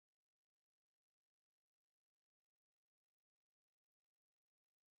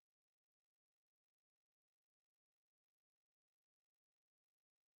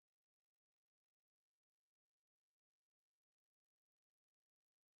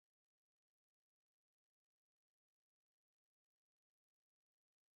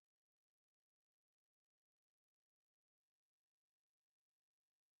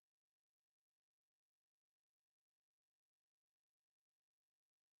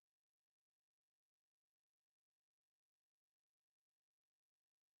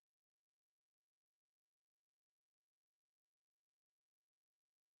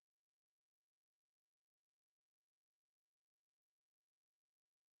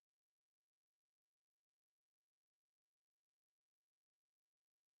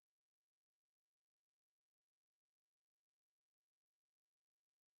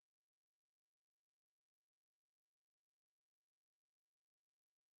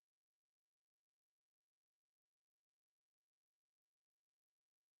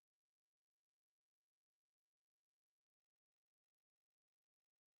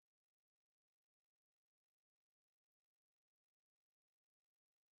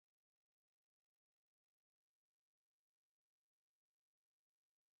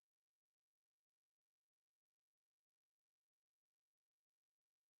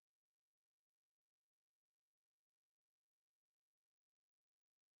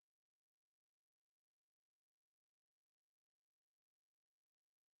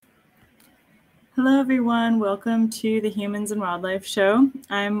Hello, everyone. Welcome to the Humans and Wildlife Show.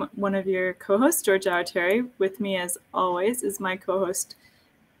 I'm one of your co-hosts, George Terry. With me, as always, is my co-host,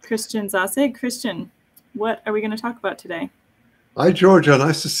 Christian Zasig. Christian, what are we going to talk about today? Hi, Georgia.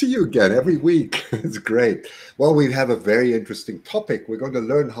 Nice to see you again every week. It's great. Well, we have a very interesting topic. We're going to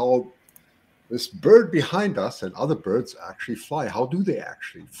learn how this bird behind us and other birds actually fly. How do they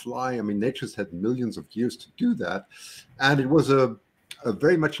actually fly? I mean, nature's had millions of years to do that. And it was a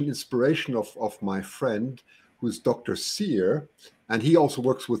very much an inspiration of my friend, who's Dr. Seear. And he also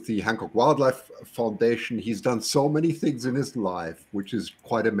works with the Hancock Wildlife Foundation. He's done so many things in his life, which is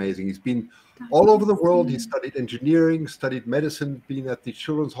quite amazing. He's been all over the world. He studied engineering, studied medicine, been at the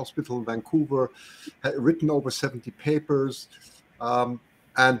Children's Hospital in Vancouver, had written over 70 papers. And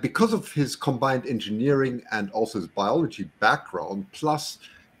because of his combined engineering and also his biology background, plus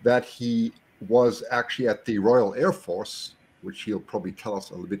that he was actually at the Royal Air Force, which he'll probably tell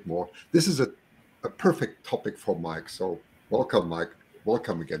us a little bit more, this is a perfect topic for Mike. So welcome, Mike.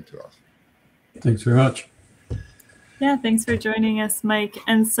 Welcome again to us. Thanks very much. Yeah, thanks for joining us, Mike.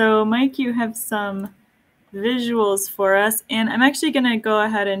 And so, Mike, you have some visuals for us. And I'm actually going to go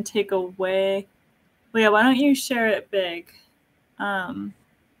ahead and take away... Well, yeah, why don't you share it big? Do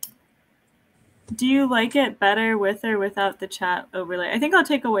you like it better with or without the chat overlay? I think I'll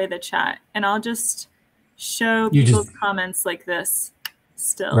take away the chat, and I'll just show people's comments like this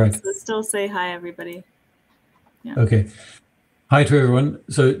still. Right. So still say hi, everybody. Yeah. Okay. Hi to everyone.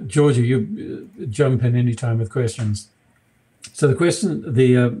 So, Georgia, you jump in anytime with questions. So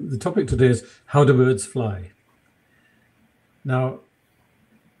the topic today is, how do birds fly? Now,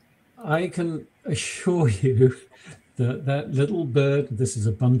 I can assure you that that little bird, this is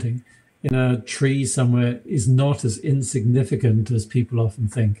a bunting, in a tree somewhere is not as insignificant as people often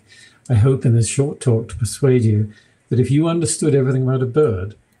think. I hope in this short talk to persuade you that if you understood everything about a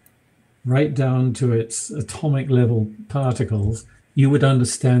bird, right down to its atomic level particles, you would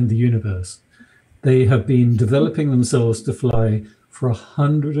understand the universe. They have been developing themselves to fly for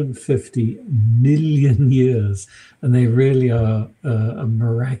 150 million years, and they really are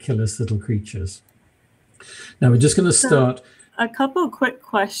miraculous little creatures. Now we're just going to start. A couple quick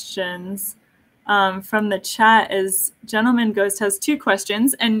questions from the chat. Is Gentleman Ghost has two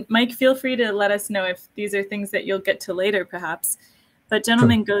questions, and Mike, feel free to let us know if these are things that you'll get to later, perhaps. But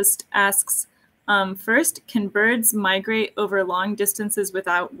Gentleman Ghost asks, first, can birds migrate over long distances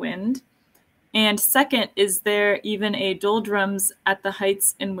without wind? And second, is there even a doldrums at the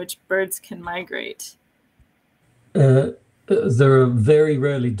heights in which birds can migrate? There are very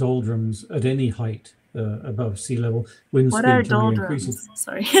rarely doldrums at any height above sea level. Wind What are speed generally doldrums? increases.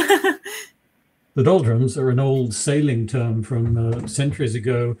 Sorry. The doldrums are an old sailing term from centuries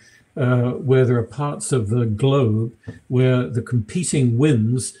ago, where there are parts of the globe where the competing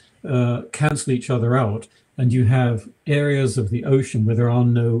winds cancel each other out, and you have areas of the ocean where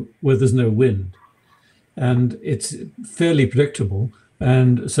there's no wind, and it's fairly predictable.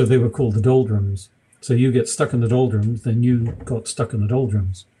 And so they were called the doldrums. So you get stuck in the doldrums, then you got stuck in the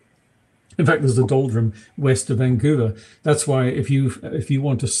doldrums. In fact, there's a doldrum west of Vancouver. That's why if you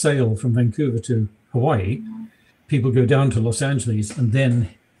want to sail from Vancouver to Hawaii, people go down to Los Angeles and then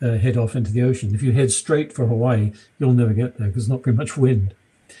head off into the ocean. If you head straight for Hawaii, you'll never get there because there's not very much wind.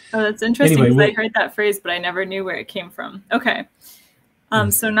 Oh, that's interesting. Anyway, I heard that phrase, but I never knew where it came from. Okay.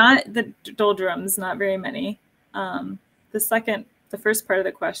 So not the doldrums, not very many. The first part of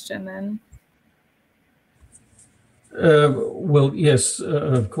the question then. Well, yes,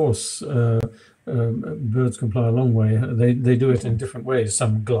 of course, birds can fly a long way. They do it in different ways.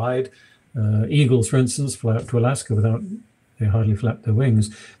 Some glide. Eagles, for instance, fly up to Alaska they hardly flap their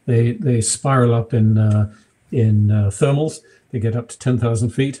wings. They spiral up in thermals. They get up to 10,000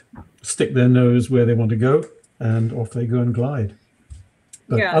 feet, stick their nose where they want to go, and off they go and glide.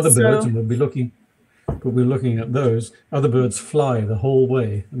 But yeah, other birds, and we're looking at those. Other birds fly the whole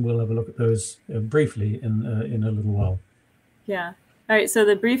way, and we'll have a look at those briefly in a little while. Yeah. All right. So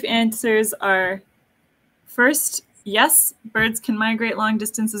the brief answers are: first, yes, birds can migrate long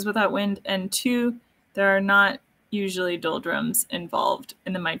distances without wind, and two, there are not usually doldrums involved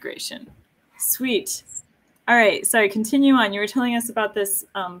in the migration. Sweet. All right. Sorry. Continue on. You were telling us about this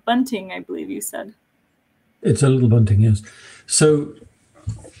bunting, I believe you said. It's a little bunting, yes. So.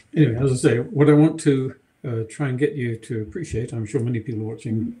 Anyway, as I say, what I want to try and get you to appreciate, I'm sure many people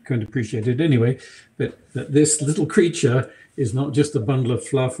watching can appreciate it anyway, that this little creature is not just a bundle of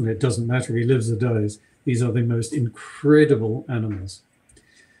fluff and it doesn't matter if he lives or dies. These are the most incredible animals.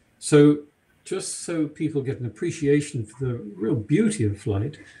 So just so people get an appreciation for the real beauty of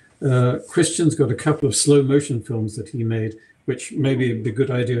flight, Christian's got a couple of slow motion films that he made which maybe would be a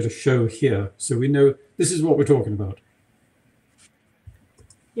good idea to show here, so we know this is what we're talking about.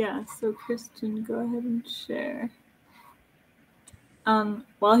 Yeah, so Christian, go ahead and share.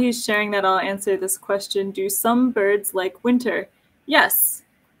 While he's sharing that, I'll answer this question. Do some birds like winter? Yes.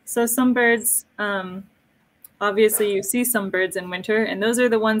 So some birds, obviously you see some birds in winter, and those are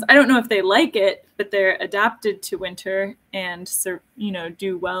the ones, I don't know if they like it, but they're adapted to winter and,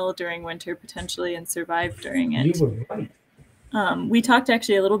 do well during winter potentially and survive during it. You were right. We talked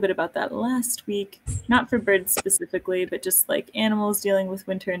actually a little bit about that last week, not for birds specifically, but just like animals dealing with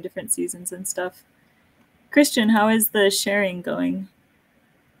winter and different seasons and stuff. Christian, how is the sharing going?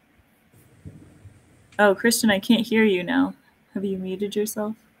 Oh, Christian, I can't hear you now. Have you muted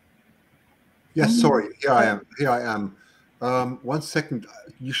yourself? Yes, sorry. Here I am. 1 second.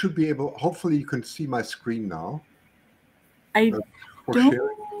 You should be able, hopefully you can see my screen now. I don't. Sharing.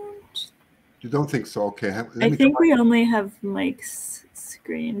 You don't think so? Okay. I think we only have Mike's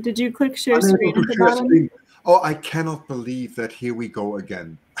screen. Did you click share screen at the bottom? Screen. Oh, I cannot believe that here we go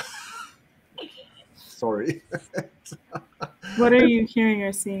again. Sorry. What are you hearing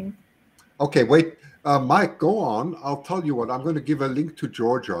or seeing? Okay, wait. Mike, go on. I'll tell you what. I'm going to give a link to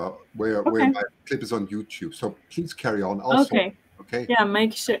Georgia where my clip is on YouTube. So please carry on. Also, okay. Yeah,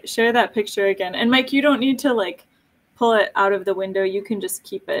 Mike, share that picture again. And Mike, you don't need to like pull it out of the window. You can just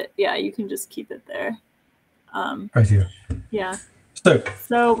keep it. Yeah, you can just keep it there. Right here. Yeah.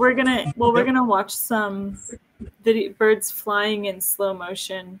 So we're gonna watch some birds flying in slow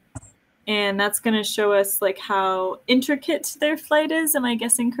motion, and that's gonna show us like how intricate their flight is. Am I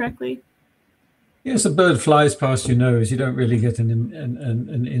guessing correctly? Yes, a bird flies past your nose. You don't really get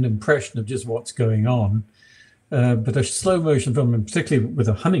an impression of just what's going on. But a slow motion film, and particularly with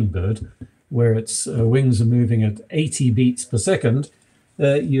a hummingbird, where its wings are moving at 80 beats per second,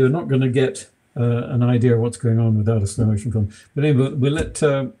 you're not going to get an idea of what's going on without a slow motion film. But anyway, we'll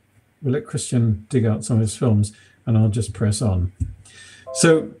let Christian dig out some of his films, and I'll just press on.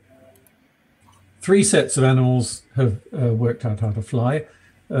 So 3 sets of animals have worked out how to fly.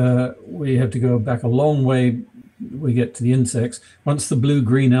 We have to go back a long way. We get to the insects. Once the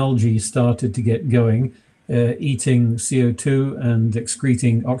blue-green algae started to get going, eating CO2 and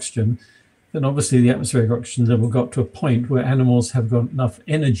excreting oxygen, then obviously the atmospheric oxygen level got to a point where animals have got enough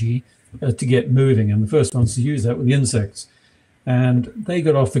energy to get moving. And the first ones to use that were the insects. And they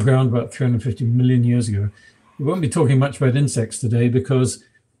got off the ground about 350 million years ago. We won't be talking much about insects today because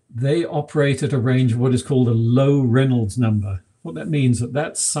they operate at a range of what is called a low Reynolds number. What that means at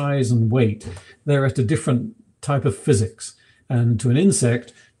that size and weight, they're at a different type of physics. And to an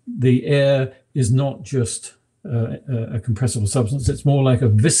insect, the air is not just a compressible substance. It's more like a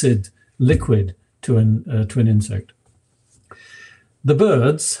viscid liquid to an insect. The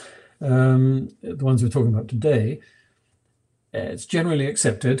birds, the ones we're talking about today, it's generally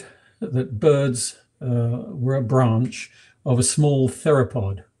accepted that birds were a branch of a small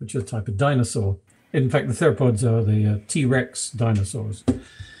theropod, which is a type of dinosaur. In fact, the theropods are the T-Rex dinosaurs.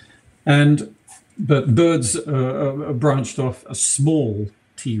 But birds branched off a small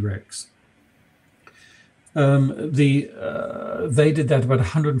T-Rex. They did that about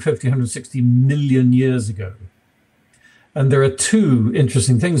 150, 160 million years ago. And there are 2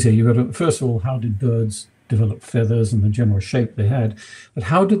 interesting things here. You've got to, first of all, how did birds develop feathers and the general shape they had? But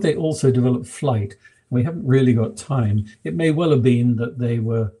how did they also develop flight? We haven't really got time. It may well have been that they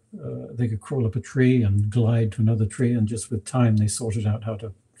could crawl up a tree and glide to another tree, and just with time they sorted out how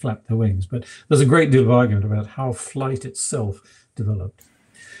to flap their wings. But there's a great deal of argument about how flight itself developed.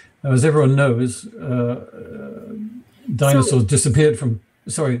 Now, as everyone knows, dinosaurs disappeared from.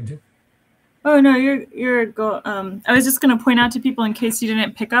 Sorry. Oh no, you're go. I was just going to point out to people in case you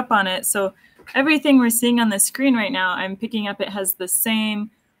didn't pick up on it. So everything we're seeing on the screen right now, I'm picking up. It has the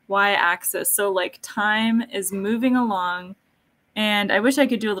same y-axis. So like time is moving along, and I wish I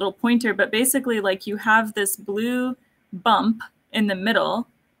could do a little pointer, but basically like you have this blue bump in the middle,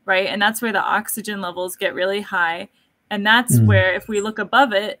 right? And that's where the oxygen levels get really high. And that's where, if we look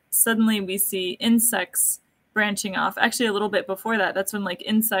above it, suddenly we see insects branching off. Actually, a little bit before that, that's when like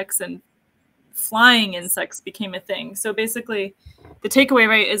insects and flying insects became a thing. So basically the takeaway,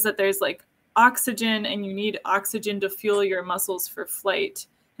 right, is that there's like oxygen, and you need oxygen to fuel your muscles for flight.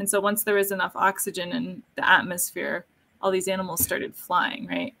 And so once there was enough oxygen in the atmosphere, all these animals started flying,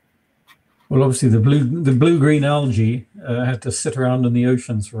 right? Well, obviously the blue-green algae had to sit around in the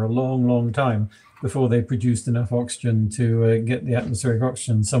oceans for a long, long time before they produced enough oxygen to get the atmospheric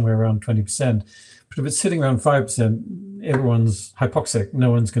oxygen somewhere around 20%. But if it's sitting around 5%, everyone's hypoxic.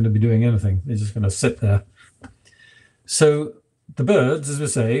 No one's going to be doing anything. They're just going to sit there. So the birds, as we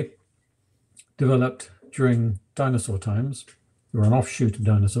say, developed during dinosaur times. They were an offshoot of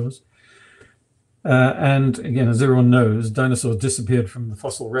dinosaurs. And again, as everyone knows, dinosaurs disappeared from the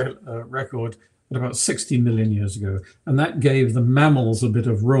fossil record at about 60 million years ago. And that gave the mammals a bit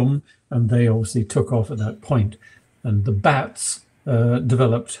of room, and they obviously took off at that point. And the bats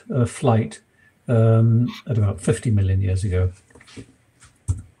developed flight at about 50 million years ago.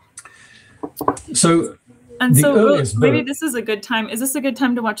 So, and so maybe this is a good time. Is this a good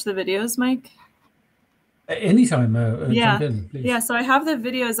time to watch the videos, Mike? Anytime, yeah. jump in, please. Yeah, so I have the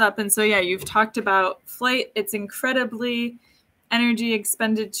videos up, and so yeah, you've talked about flight. It's incredibly energy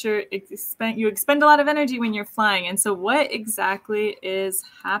expenditure. You expend a lot of energy when you're flying. And so what exactly is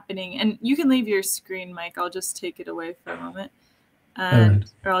happening? And you can leave your screen, Mike. I'll just take it away for a moment.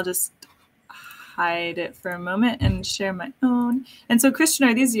 Or I'll just hide it for a moment and share my own. And so, Christian,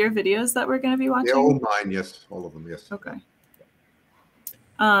 are these your videos that we're going to be watching? They're all mine, yes. All of them, yes. Okay.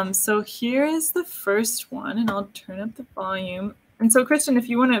 So here is the first one, and I'll turn up the volume. And so, Christian, if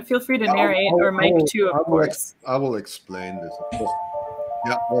you want to, feel free to narrate, or Mike too, of course. I will explain this, of course.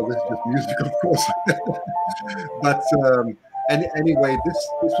 Yeah, well, this is just music, of course. But anyway, this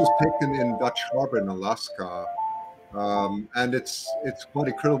was taken in Dutch Harbor in Alaska, and it's quite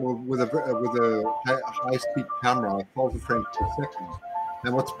incredible with a high-speed camera, 1,000 frames per second.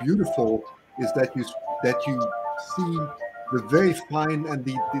 And what's beautiful is that you see the very fine and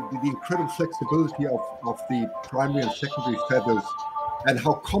the incredible flexibility of the primary and secondary feathers, and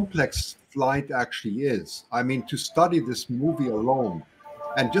how complex flight actually is. I mean, to study this movie alone,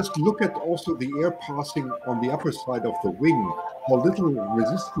 and just look at also the air passing on the upper side of the wing, how little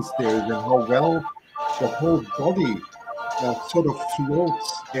resistance there is, and how well the whole body sort of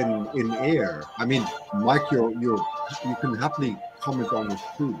floats in air. I mean, Mike, you can happily comment on this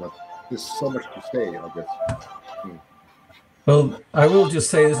too, but there's so much to say, I guess. Well, I will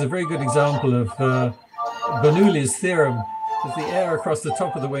just say this is a very good example of Bernoulli's theorem, that the air across the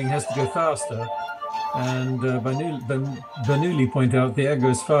top of the wing has to go faster. And Bernoulli point out the air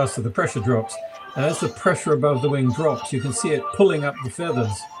goes faster, the pressure drops. And as the pressure above the wing drops, you can see it pulling up the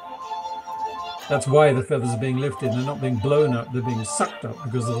feathers. That's why the feathers are being lifted. They're not being blown up, they're being sucked up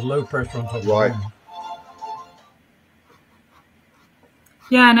because of the low pressure on top of the wing.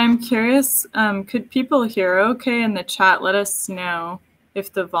 Yeah, and I'm curious, could people hear okay in the chat? Let us know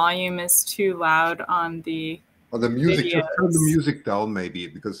if the volume is too loud on the music. videos. Just turn the music down, maybe,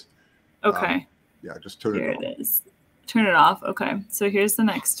 because okay. Yeah, just turn it off. Here it is. Turn it off. Okay, so here's the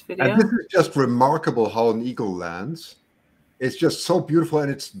next video. And this is just remarkable how an eagle lands. It's just so beautiful,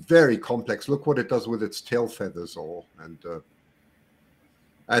 and it's very complex. Look what it does with its tail feathers all, and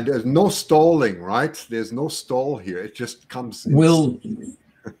there's no stalling, right? There's no stall here. It just comes. We'll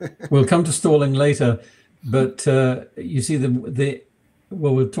come to stalling later, but you see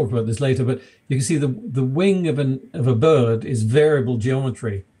well, we'll talk about this later. But you can see the wing of a bird is variable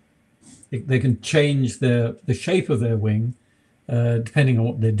geometry. They can change the shape of their wing depending on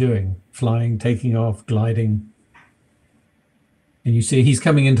what they're doing: flying, taking off, gliding. And you see he's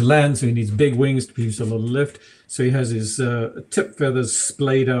coming into land, so he needs big wings to produce a lot of lift. So he has his tip feathers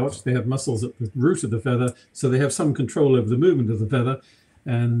splayed out. They have muscles at the root of the feather, so they have some control over the movement of the feather.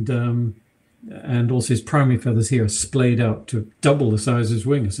 And also his primary feathers here are splayed out to double the size of his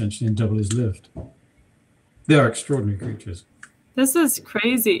wing, essentially, and double his lift. They are extraordinary creatures. This is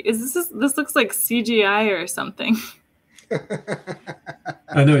crazy. This looks like CGI or something.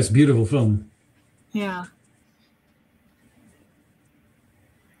 I know, it's a beautiful film. Yeah.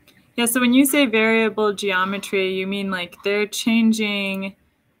 Yeah, so when you say variable geometry, you mean like they're changing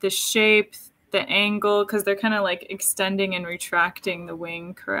the shape, the angle, because they're kind of like extending and retracting the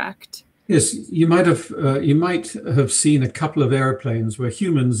wing, correct? Yes, you might have seen a couple of airplanes where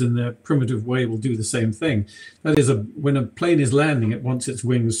humans in their primitive way will do the same thing. That is, when a plane is landing, it wants its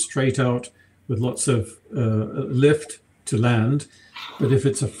wings straight out with lots of lift to land. But if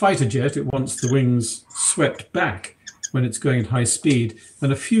it's a fighter jet, it wants the wings swept back when it's going at high speed.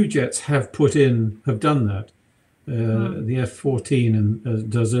 And a few jets have done that. The F-14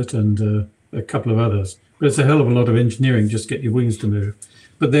 does it, and a couple of others. But it's a hell of a lot of engineering just to get your wings to move.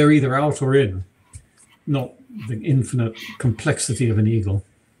 But they're either out or in, not the infinite complexity of an eagle.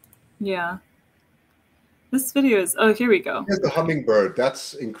 Yeah. This video is, oh, here we go. Here's the hummingbird.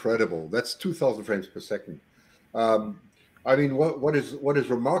 That's incredible. That's 2,000 frames per second. I mean, what is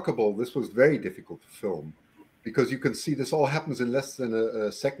remarkable, this was very difficult to film, because you can see this all happens in less than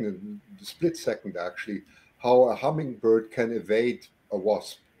a second, a split second actually, how a hummingbird can evade a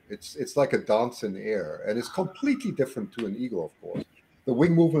wasp. It's like a dance in the air, and it's completely different to an eagle, of course. The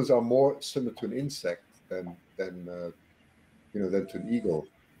wing movements are more similar to an insect than to an eagle.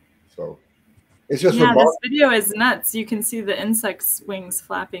 So It's just yeah, this remarkable. video is nuts. You can see the insect's wings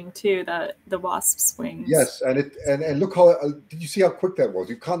flapping too, the wasp's wings. Yes, and look how did you see how quick that was?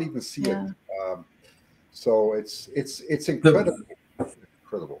 You can't even see Yeah. it. So it's incredible.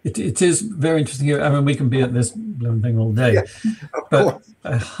 Incredible. It is very interesting. I mean, we can be at this blown thing all day. Yeah, of but course.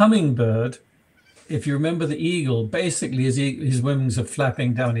 A hummingbird, if you remember the eagle, basically his wings are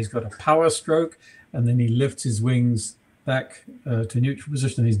flapping down. He's got a power stroke, and then he lifts his wings back to neutral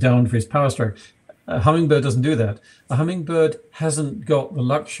position, and he's down for his power stroke. A hummingbird doesn't do that. A hummingbird hasn't got the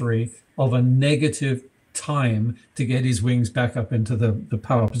luxury of a negative time to get his wings back up into the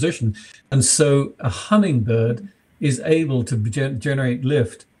power position. And so a hummingbird is able to generate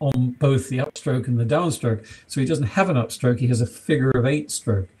lift on both the upstroke and the downstroke. So he doesn't have an upstroke, he has a figure of 8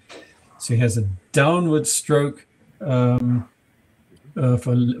 stroke. So he has a downward stroke for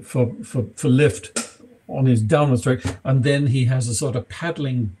lift on his downward stroke, and then he has a sort of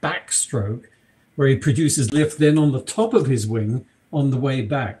paddling backstroke where he produces lift then on the top of his wing on the way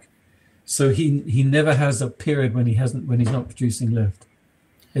back. So he never has a period when he's not producing lift.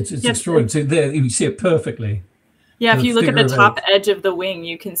 It's extraordinary. So there you see it perfectly. Yeah, if you look at the top edge of the wing,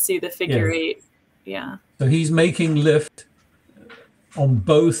 you can see the figure 8. Yeah. So he's making lift on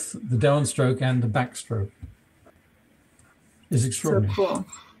both the downstroke and the backstroke. It's extraordinary. So cool.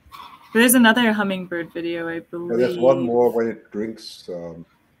 There's another hummingbird video, I believe. Yeah, there's one more when it drinks. It's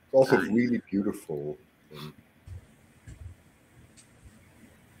also really beautiful.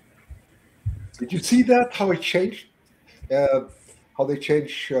 Did you see that? How it changed? How they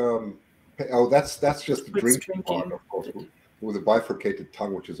change? Oh, that's just the drinking part, of course, with a bifurcated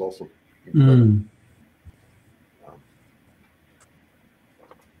tongue, which is also incredible.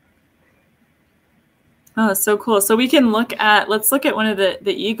 Oh, so cool. So we can let's look at one of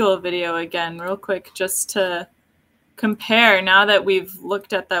the eagle video again real quick, just to compare. Now that we've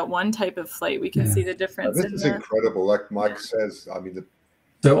looked at that one type of flight, we can see the difference. This is incredible. Like Mike says, I mean,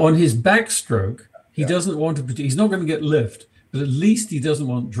 so on his backstroke, he doesn't want to produce, he's not going to get lift, but at least he doesn't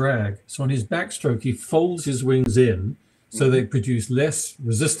want drag. So on his backstroke, he folds his wings in so they produce less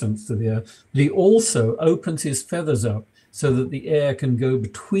resistance to the air. But he also opens his feathers up so that the air can go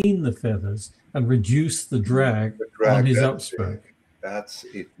between the feathers and reduce the drag on his upstroke. That's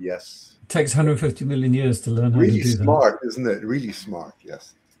it, yes. It takes 150 million years to learn how to do that. Really smart, isn't it? Really smart,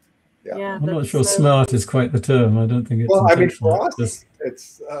 yes. Yeah, I'm not sure smart is quite the term. I don't think it's well, I mean, for us,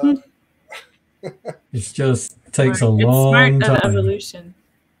 it's it just takes a long time. Evolution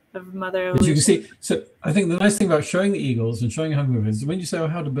of mother evolution. But you can see, so I think the nice thing about showing the eagles and showing hummingbirds is when you say, oh,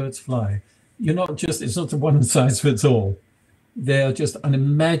 how do birds fly? You're not just, it's not a one size fits all. They're just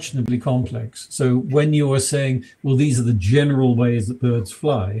unimaginably complex. So when you are saying, well, these are the general ways that birds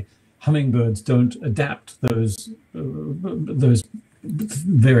fly, hummingbirds don't adapt those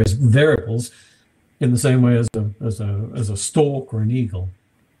various variables in the same way as a stork or an eagle.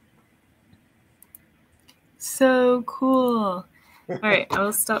 So cool. All right, I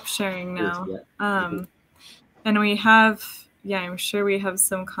will stop sharing now. And we have, I'm sure we have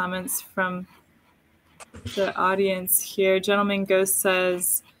some comments from the audience here. Gentleman Ghost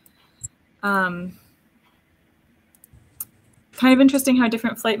says, kind of interesting how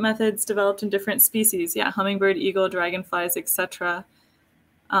different flight methods developed in different species. Yeah, hummingbird, eagle, dragonflies, etc.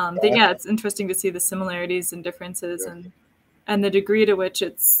 It's interesting to see the similarities and differences and the degree to which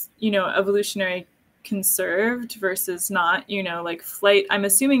it's, evolutionary conserved versus not, like flight. I'm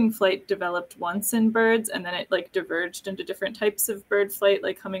assuming flight developed once in birds and then it like diverged into different types of bird flight,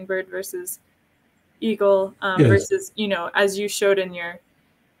 like hummingbird versus eagle, versus, as you showed in your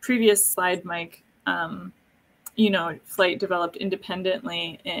previous slide, Mike, flight developed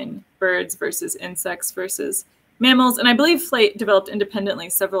independently in birds versus insects versus mammals. And I believe flight developed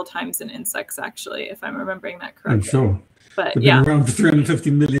independently several times in insects, actually, if I'm remembering that correctly. I'm sure. But they've been around for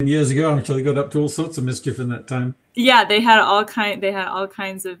 350 million years ago. I'm sure they got up to all sorts of mischief in that time. Yeah, they had all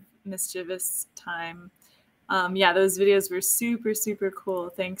kinds of mischievous time. Those videos were super, super cool.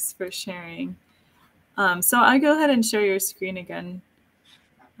 Thanks for sharing. So I'll go ahead and share your screen again.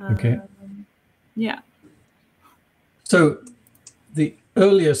 Okay. Yeah. So the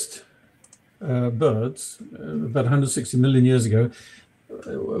earliest birds, about 160 million years ago,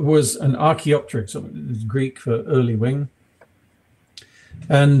 was an Archaeopteryx, Greek for early wing.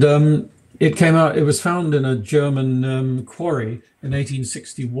 And it was found in a German quarry in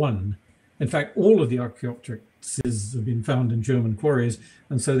 1861. In fact, all of the Archaeopteryxes have been found in German quarries,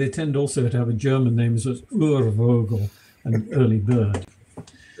 and so they tend also to have a German name, so it's Urvogel, an early bird.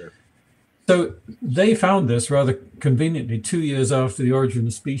 So they found this rather conveniently 2 years after The Origin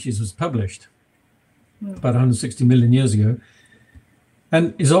of Species was published, about 160 million years ago.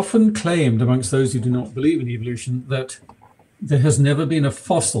 And is often claimed amongst those who do not believe in evolution that there has never been a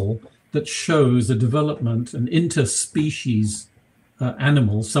fossil that shows a development, an interspecies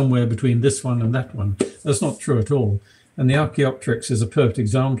animal somewhere between this one and that one. That's not true at all. And the Archaeopteryx is a perfect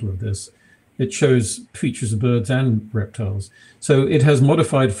example of this. It shows features of birds and reptiles. So it has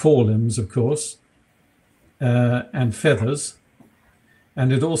modified forelimbs, of course, and feathers.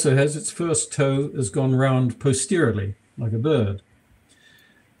 And it also has its first toe has gone round posteriorly, like a bird.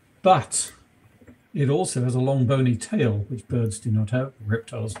 But it also has a long bony tail, which birds do not have,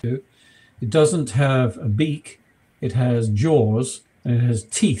 reptiles do. It doesn't have a beak, it has jaws, and it has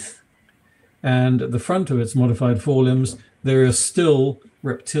teeth. And at the front of its modified forelimbs, there are still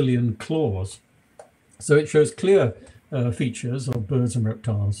reptilian claws. So it shows clear features of birds and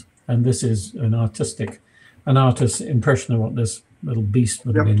reptiles. And this is an artist's impression of what this little beast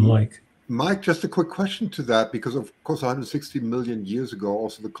would have been like. Mike, just a quick question to that, because of course 160 million years ago,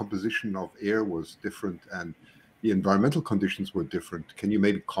 also the composition of air was different and the environmental conditions were different. Can you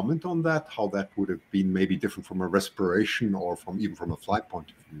maybe comment on that, how that would have been maybe different from a respiration or even from a flight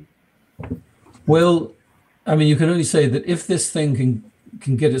point of view? Well, I mean, you can only say that if this thing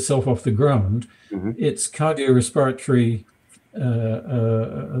can get itself off the ground, its cardiorespiratory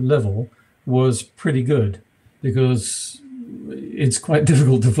level was pretty good, because it's quite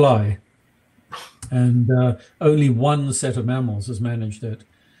difficult to fly. And only one set of mammals has managed it.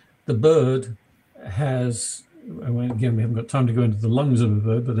 The bird has, again, we haven't got time to go into the lungs of a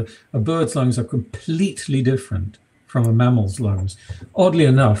bird, but a bird's lungs are completely different from a mammal's lungs. Oddly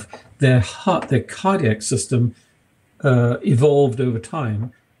enough, their cardiac system evolved over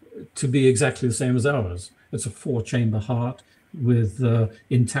time to be exactly the same as ours. It's a 4-chamber heart with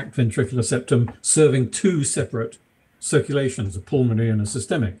intact ventricular septum serving 2 separate circulations, a pulmonary and a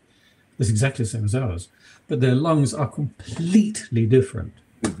systemic. It's exactly the same as ours, but their lungs are completely different.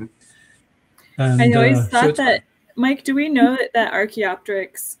 And, I always thought that, Mike, do we know that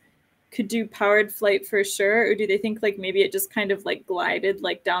Archaeopteryx could do powered flight for sure, or do they think like maybe it just kind of like glided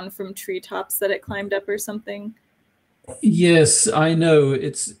like down from treetops that it climbed up or something? Yes, I know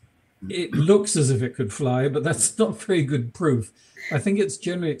it looks as if it could fly, but that's not very good proof. I think it's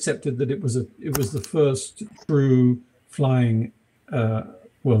generally accepted that it was the first true flying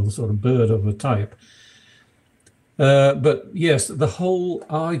sort of bird of a type. But yes, the whole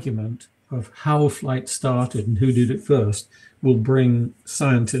argument of how flight started and who did it first will bring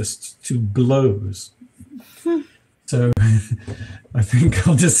scientists to blows. So I think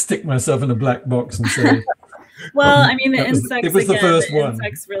I'll just stick myself in a black box and say, well, I mean, the insects, it was the first one.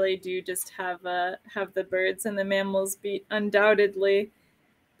 Insects really do just have the birds and the mammals beat undoubtedly.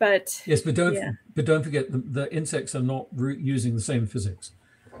 But yes, but don't forget the insects are not using the same physics.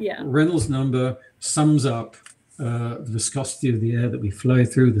 Yeah. Reynolds number sums up the viscosity of the air that we fly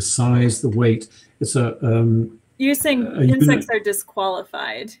through, the size, the weight. It's you're saying insects are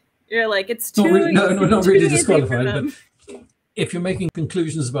disqualified. You're like, it's too not really disqualified. But if you're making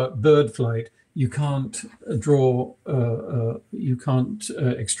conclusions about bird flight, you can't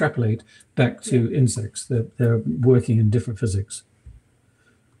extrapolate back to insects. They're working in different physics.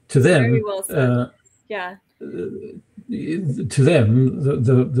 To them, very well said. To them,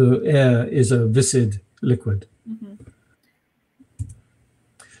 the air is a viscid liquid.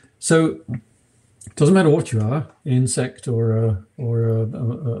 So it doesn't matter what you are, insect or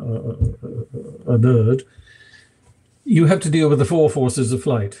a bird, you have to deal with the 4 forces of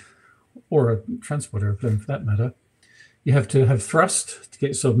flight, or a transport airplane for that matter. You have to have thrust to get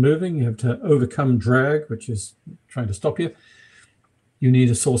yourself moving. You have to overcome drag, which is trying to stop you. You need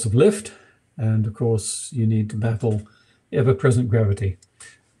a source of lift. And of course, you need to battle ever-present gravity.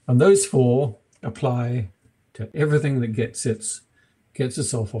 And those 4 apply to everything that gets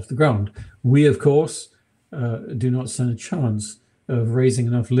itself off the ground. We, of course, do not stand a chance of raising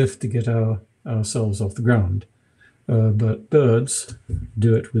enough lift to get ourselves off the ground. But birds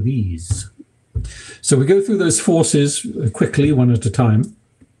do it with ease. So we go through those forces quickly, one at a time,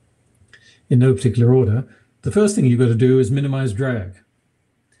 in no particular order. The first thing you've got to do is minimize drag.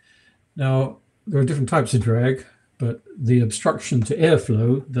 Now, there are different types of drag, but the obstruction to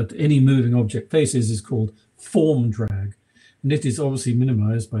airflow that any moving object faces is called form drag. And it is obviously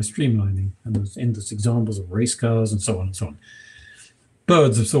minimized by streamlining. And there's endless examples of race cars and so on and so on.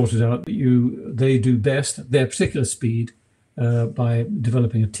 Birds have sorted out that they do best at their particular speed by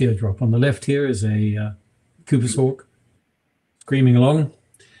developing a teardrop. On the left here is a Cooper's hawk screaming along.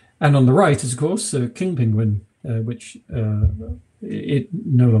 And on the right is, of course, a king penguin, which it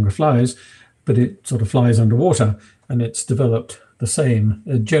no longer flies, but it sort of flies underwater, and it's developed the same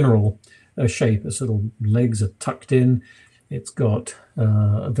general shape. Its little legs are tucked in. It's got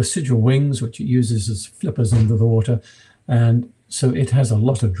vestigial wings, which it uses as flippers under the water, and so it has a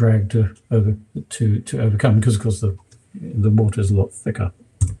lot of drag to overcome, because of course the water is a lot thicker.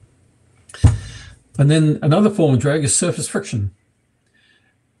 And then another form of drag is surface friction.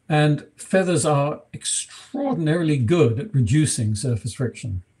 And feathers are extraordinarily good at reducing surface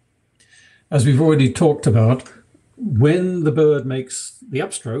friction. As we've already talked about, when the bird makes the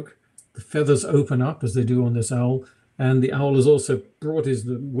upstroke, the feathers open up as they do on this owl, and the owl has also brought his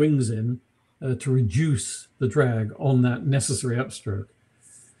wings in to reduce the drag on that necessary upstroke.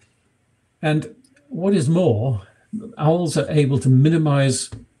 And what is more, owls are able to minimize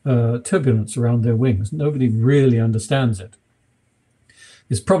turbulence around their wings. Nobody really understands it.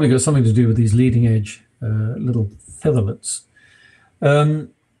 It's probably got something to do with these leading edge little featherlets.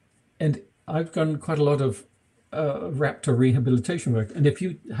 And I've done quite a lot of raptor rehabilitation work. And if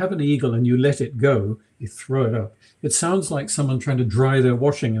you have an eagle and you let it go, you throw it up, it sounds like someone trying to dry their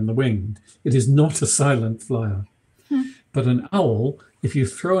washing in the wind. It is not a silent flyer. But an owl, if you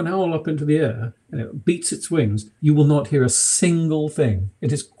throw an owl up into the air and it beats its wings, you will not hear a single thing.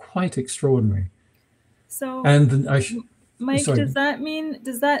 It is quite extraordinary. So, and Mike, sorry. does that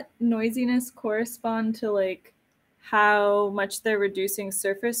noisiness correspond to like how much they're reducing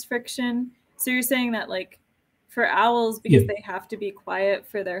surface friction? So you're saying that like for owls, because they have to be quiet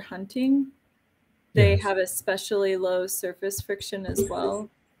for their hunting, they have especially low surface friction as well?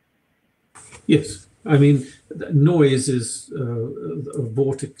 Yes. I mean, noise is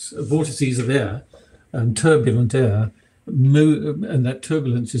vortices of air and turbulent air, and that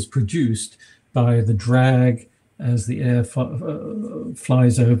turbulence is produced by the drag as the air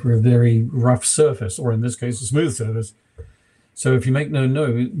flies over a very rough surface, or in this case, a smooth surface. So if you make no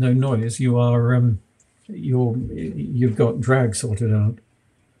noise, you've got drag sorted out.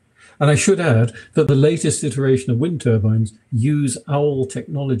 And I should add that the latest iteration of wind turbines use owl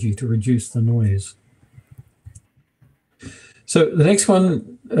technology to reduce the noise. So the next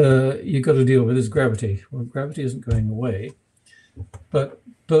one you've got to deal with is gravity. Well, gravity isn't going away, but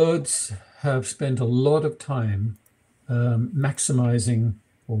birds have spent a lot of time maximizing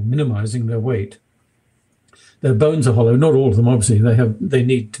or minimizing their weight. Their bones are hollow. Not all of them, obviously. They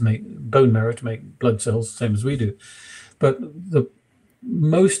need to make bone marrow to make blood cells, same as we do. But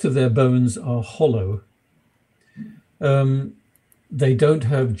most of their bones are hollow. They don't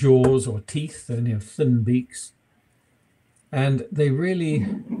have jaws or teeth. They only have thin beaks. And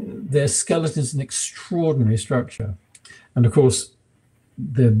their skeleton is an extraordinary structure. And of course,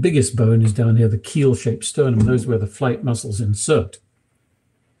 their biggest bone is down here, the keel-shaped sternum. Those are where the flight muscles insert.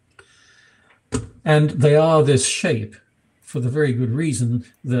 And they are this shape for the very good reason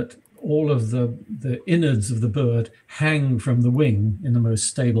that all of the innards of the bird hang from the wing in the most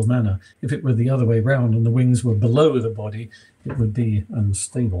stable manner. If it were the other way around and the wings were below the body, it would be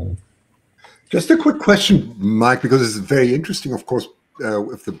unstable. Just a quick question, Mike, because it's very interesting, of course,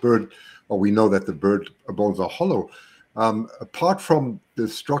 if the bird, or we know that the bird bones are hollow. Apart from the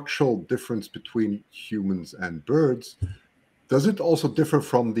structural difference between humans and birds, does it also differ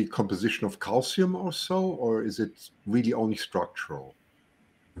from the composition of calcium or so, or is it really only structural?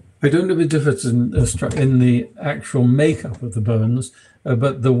 I don't know the difference in the actual makeup of the bones,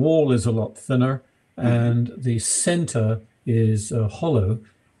 but the wall is a lot thinner and the center is hollow,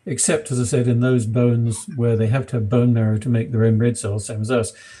 except, as I said, in those bones where they have to have bone marrow to make their own red cells, same as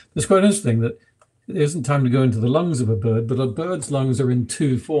us. It's quite interesting that there isn't time to go into the lungs of a bird, but a bird's lungs are in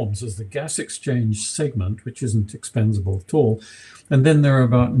two forms. There's the gas exchange segment, which isn't expandable at all, and then there are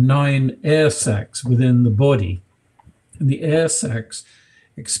about 9 air sacs within the body. And the air sacs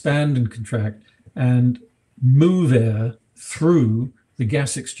expand and contract and move air through the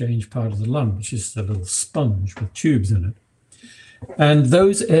gas exchange part of the lung, which is a little sponge with tubes in it. And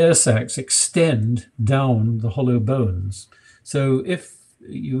those air sacs extend down the hollow bones. So if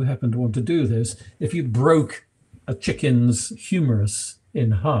you happen to want to do this, if you broke a chicken's humerus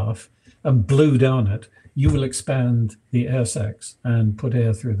in half and blew down it, you will expand the air sacs and put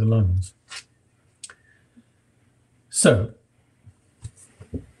air through the lungs. So,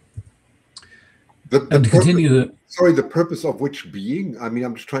 the purpose of which being? I mean,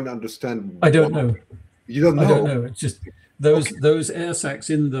 I'm just trying to understand. I don't know. You don't know? I don't know. It's just those air sacs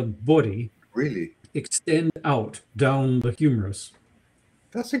in the body really extend out down the humerus.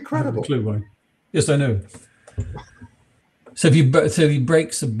 That's incredible. I have a clue why. Yes, I know. So if he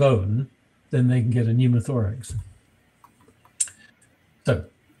breaks a bone, then they can get a pneumothorax. So,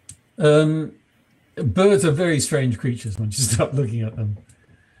 birds are very strange creatures once you start looking at them.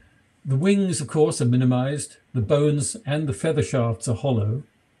 The wings, of course, are minimized. The bones and the feather shafts are hollow.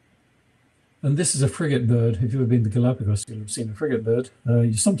 And this is a frigate bird. If you've ever been to Galapagos, you'll have seen a frigate bird.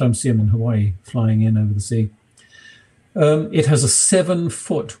 You sometimes see them in Hawaii flying in over the sea. It has a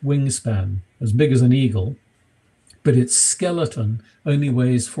 7-foot wingspan, as big as an eagle, but its skeleton only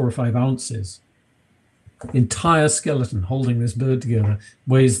weighs 4 or 5 ounces. The entire skeleton holding this bird together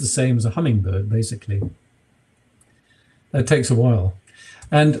weighs the same as a hummingbird, basically. That takes a while.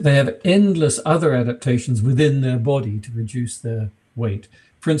 And they have endless other adaptations within their body to reduce their weight.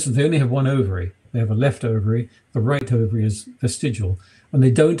 For instance, they only have one ovary. They have a left ovary. The right ovary is vestigial. And they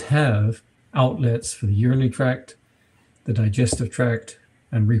don't have outlets for the urinary tract, the digestive tract,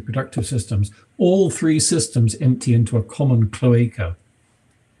 and reproductive systems. All 3 systems empty into a common cloaca.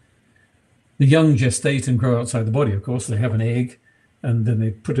 The young gestate and grow outside the body, of course. They have an egg, and then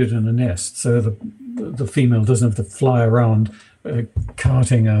they put it in a nest. So the female doesn't have to fly around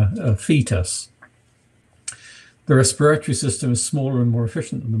carting a fetus. The respiratory system is smaller and more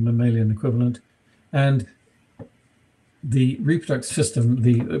efficient than the mammalian equivalent. And the reproductive system,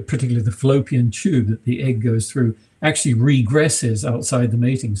 particularly the fallopian tube that the egg goes through, actually regresses outside the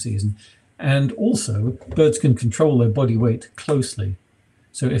mating season. And also, birds can control their body weight closely.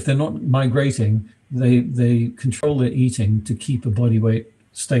 So if they're not migrating, they control their eating to keep a body weight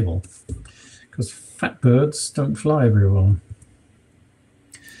stable, because fat birds don't fly very well.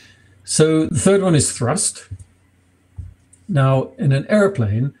 So the third one is thrust. Now, in an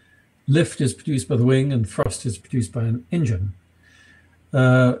airplane, lift is produced by the wing and thrust is produced by an engine.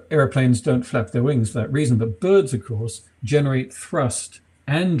 Airplanes don't flap their wings for that reason, but birds, of course, generate thrust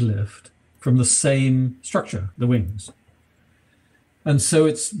and lift from the same structure, the wings. And so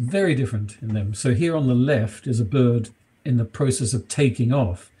it's very different in them. So here on the left is a bird in the process of taking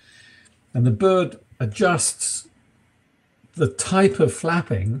off. And the bird adjusts the type of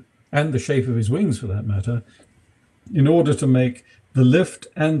flapping and the shape of his wings, for that matter, in order to make the lift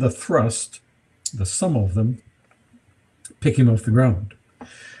and the thrust, the sum of them, pick him off the ground.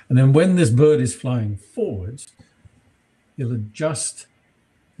 And then when this bird is flying forwards, he'll adjust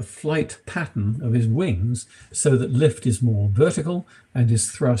the flight pattern of his wings so that lift is more vertical and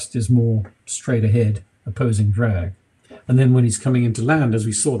his thrust is more straight ahead, opposing drag. And then when he's coming into land, as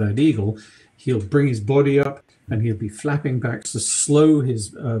we saw that eagle, he'll bring his body up and he'll be flapping back to slow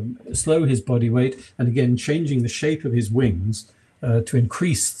his body weight, and again changing the shape of his wings to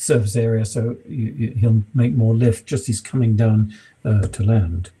increase surface area, so he'll make more lift just as he's coming down to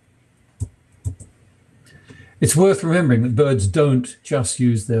land. It's worth remembering that birds don't just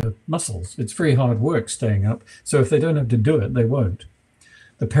use their muscles. It's very hard work staying up, so if they don't have to do it, they won't.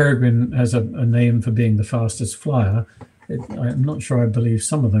 The peregrine has a name for being the fastest flyer. I'm not sure I believe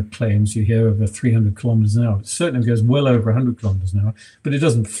some of the claims you hear over 300 kilometers an hour. It certainly goes well over 100 kilometers an hour, but it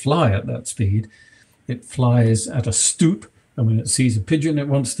doesn't fly at that speed. It flies at a stoop, and when it sees a pigeon it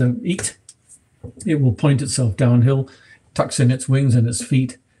wants to eat, it will point itself downhill, tucks in its wings and its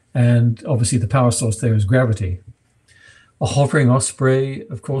feet, and obviously the power source there is gravity. A hovering osprey,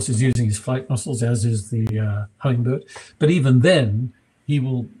 of course, is using his flight muscles, as is the hummingbird, but even then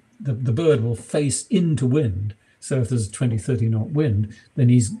the bird will face into wind. So if there's a 20, 30 knot wind,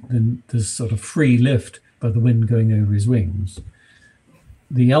 then there's sort of free lift by the wind going over his wings.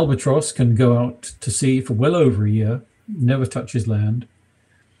 The albatross can go out to sea for well over a year, never touches land.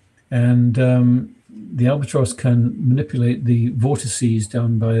 And the albatross can manipulate the vortices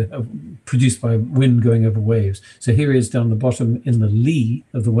produced by wind going over waves. So here he is down the bottom in the lee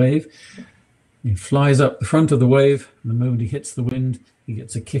of the wave. He flies up the front of the wave, and the moment he hits the wind, he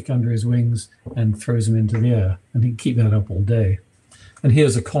gets a kick under his wings and throws him into the air, and he can keep that up all day. And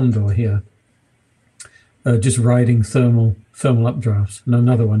here's a condor here, just riding thermal updrafts. And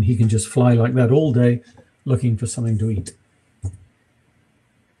another one, he can just fly like that all day, looking for something to eat.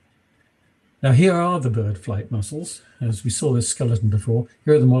 Now here are the bird flight muscles. As we saw this skeleton before,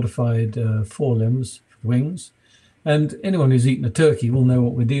 here are the modified forelimbs, wings. And anyone who's eaten a turkey will know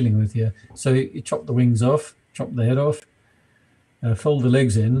what we're dealing with here. So you chop the wings off, chop the head off, fold the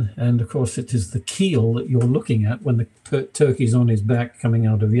legs in, and of course it is the keel that you're looking at when the turkey's on his back coming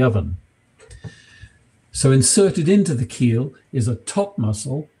out of the oven. So inserted into the keel is a top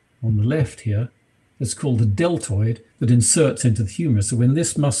muscle on the left here. It's called the deltoid, that inserts into the humerus. So when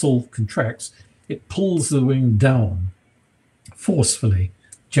this muscle contracts, it pulls the wing down forcefully,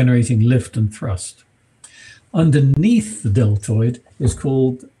 generating lift and thrust. Underneath the deltoid is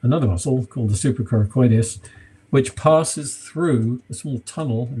called another muscle called the supracoracoides, which passes through a small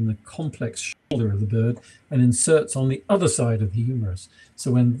tunnel in the complex shoulder of the bird and inserts on the other side of the humerus.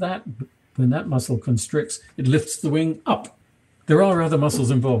 So when that muscle constricts, it lifts the wing up. There are other muscles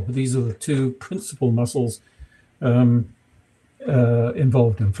involved, but these are the two principal muscles involved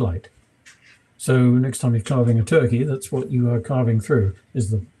in flight. So next time you're carving a turkey, that's what you are carving through,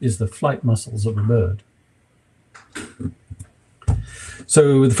 is the flight muscles of a bird.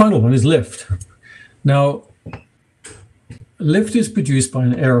 So the final one is lift. Now, lift is produced by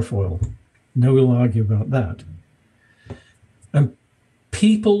an aerofoil. No one will argue about that. And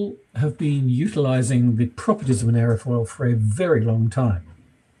people have been utilizing the properties of an aerofoil for a very long time.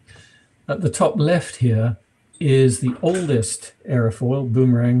 At the top left here is the oldest aerofoil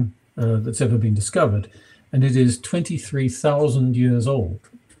boomerang that's ever been discovered, and it is 23,000 years old,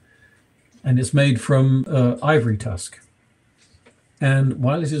 and it's made from ivory tusk. And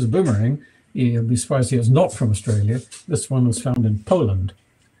while it is a boomerang, you'll be surprised it's not from Australia. This one was found in Poland.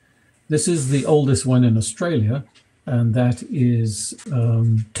 This is the oldest one in Australia, and that is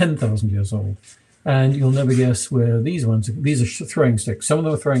 10,000 years old. And you'll never guess where these are throwing sticks. Some of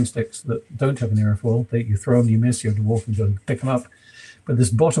them are throwing sticks that don't have an aerofoil. You throw them, you miss, you have to walk and go and pick them up. But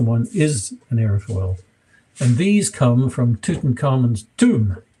this bottom one is an aerofoil. And these come from Tutankhamun's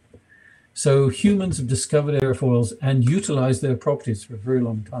tomb. So humans have discovered aerofoils and utilized their properties for a very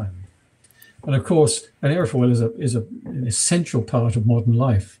long time. And of course, an aerofoil is an essential part of modern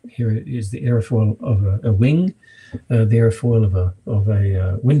life. Here is the aerofoil of a wing, the aerofoil of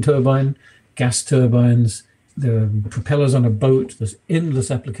a wind turbine, gas turbines, the propellers on a boat. There's endless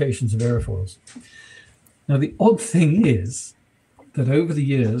applications of aerofoils. Now, the odd thing is that over the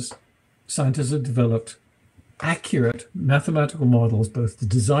years, scientists have developed accurate mathematical models, both to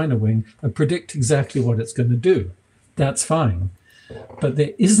design a wing and predict exactly what it's going to do. That's fine. But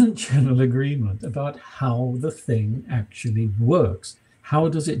there isn't general agreement about how the thing actually works. How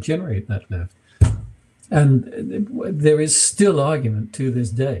does it generate that lift? And there is still argument to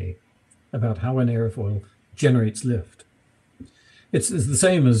this day about how an aerofoil generates lift. It's the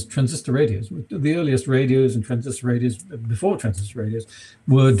same as transistor radios. The earliest radios and transistor radios, before transistor radios,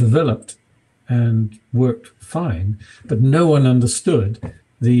 were developed and worked fine, but no one understood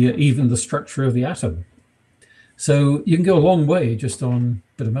even the structure of the atom. So you can go a long way just on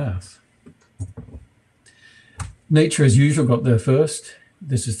a bit of math. Nature, as usual, got there first.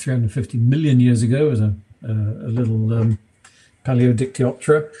 This is 350 million years ago as a little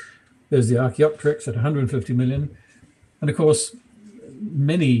Paleodictyoptera. There's the Archaeopteryx at 150 million. And of course,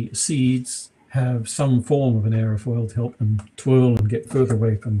 many seeds have some form of an aerofoil to help them twirl and get further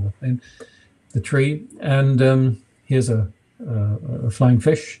away from the tree. And here's a flying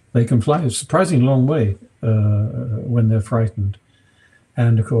fish. They can fly a surprisingly long way when they're frightened.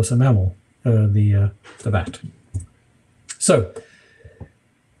 And of course, a mammal, the bat. So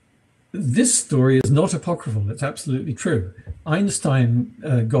this story is not apocryphal. It's absolutely true.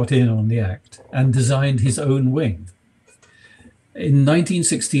 Einstein got in on the act and designed his own wing. In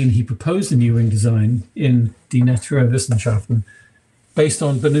 1916, he proposed a new wing design in Die Naturwissenschaften based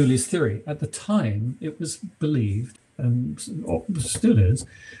on Bernoulli's theory. At the time, it was believed, and still is,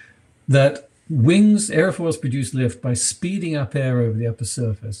 that aerofoils produce lift by speeding up air over the upper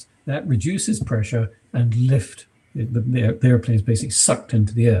surface. That reduces pressure and lift. The airplane is basically sucked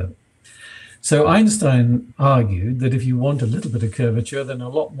into the air. So Einstein argued that if you want a little bit of curvature, then a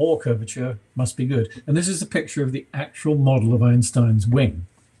lot more curvature must be good. And this is a picture of the actual model of Einstein's wing.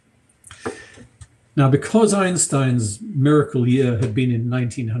 Now, because Einstein's miracle year had been in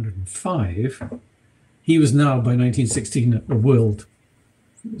 1905, he was now, by 1916, a world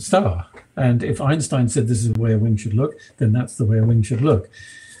star. And if Einstein said this is the way a wing should look, then that's the way a wing should look.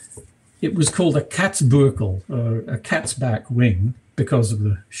 It was called a Katzbuckel, or a cat's back wing, because of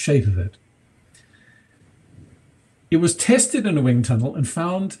the shape of it. It was tested in a wind tunnel and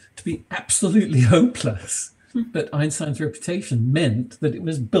found to be absolutely hopeless. But Einstein's reputation meant that it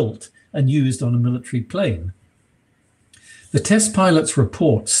was built and used on a military plane. The test pilot's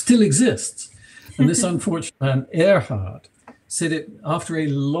report still exists. And this unfortunate man, Erhard, said it after a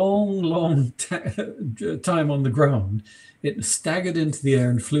long time on the ground, it staggered into the air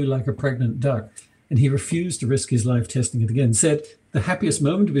and flew like a pregnant duck. And he refused to risk his life testing it again. Said the happiest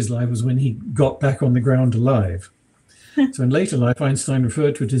moment of his life was when he got back on the ground alive. So in later life, Einstein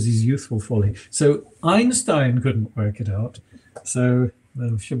referred to it as his youthful folly. So Einstein couldn't work it out. So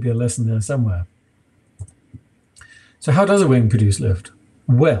there should be a lesson there somewhere. So how does a wing produce lift?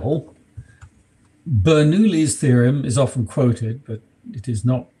 Well, Bernoulli's theorem is often quoted, but it is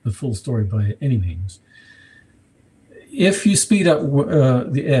not the full story by any means. If you speed up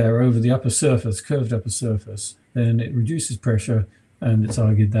the air over the upper surface, curved upper surface, then it reduces pressure, and it's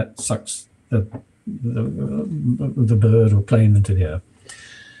argued that sucks the bird or plane into the air.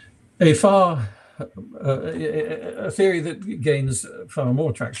 A theory that gains far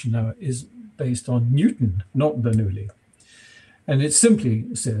more traction now is based on Newton, not Bernoulli. And it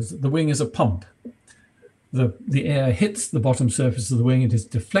simply says that the wing is a pump. The air hits the bottom surface of the wing, it is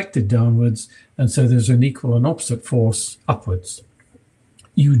deflected downwards, and so there's an equal and opposite force upwards.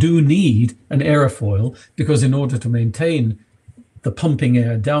 You do need an aerofoil because in order to maintain the pumping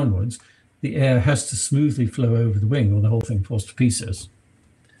air downwards, the air has to smoothly flow over the wing or the whole thing falls to pieces.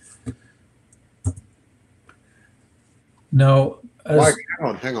 Now, Mike,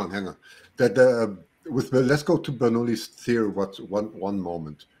 hang on. Let's go to Bernoulli's theory. One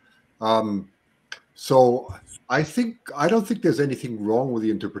moment. So I don't think there's anything wrong with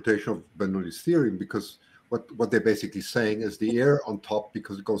the interpretation of Bernoulli's theory, because what they're basically saying is the air on top,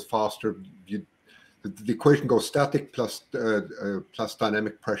 because it goes faster, the equation goes static plus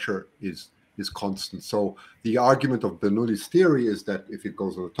dynamic pressure is constant. So the argument of Bernoulli's theory is that if it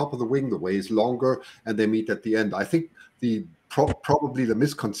goes on the top of the wing, the way is longer and they meet at the end. I think probably the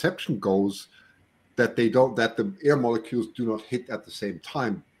misconception goes that the air molecules do not hit at the same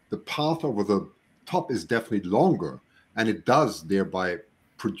time. The path over the top is definitely longer, and it does thereby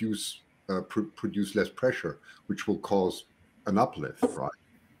produce less pressure, which will cause an uplift, right?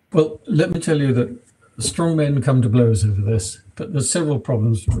 Well, let me tell you that strong men come to blows over this, but there's several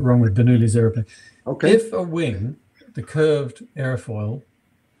problems wrong with Bernoulli's airplane. Okay. If a wing, the curved airfoil,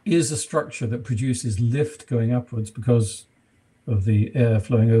 is a structure that produces lift going upwards because of the air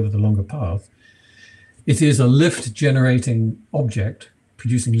flowing over the longer path, it is a lift generating object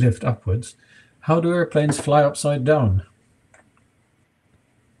producing lift upwards. How do airplanes fly upside down?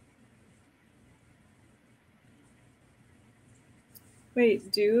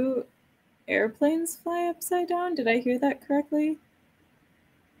 Wait, do airplanes fly upside down? Did I hear that correctly?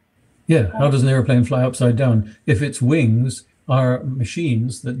 Yeah, how does an airplane fly upside down if its wings are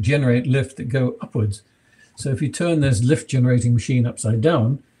machines that generate lift that go upwards? So if you turn this lift generating machine upside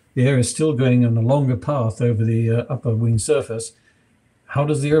down, the air is still going on a longer path over the upper wing surface. How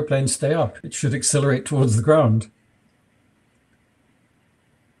does the airplane stay up? It should accelerate towards the ground.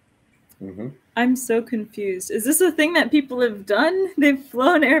 Mm-hmm. I'm so confused. Is this a thing that people have done? They've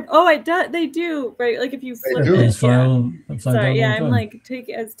flown air. Oh, they do, right? Like if you flip it. Yeah. Sorry, yeah, I'm like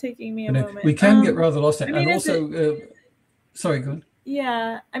it's taking me a moment. We can get rather lost. I mean, and also, sorry, go on.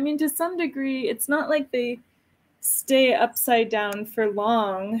 Yeah, I mean, to some degree, it's not like they stay upside down for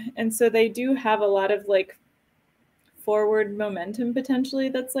long, and so they do have a lot of like forward momentum potentially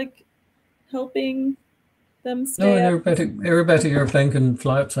that's like helping them stay. No, an aerobatic airplane can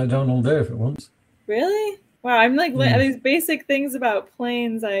fly upside down all day if it wants. Really? Wow, I'm like these basic things about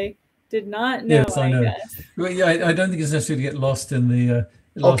planes I did not know. Yes, I know. Guess. Well, yeah, I don't think it's necessary to get lost in the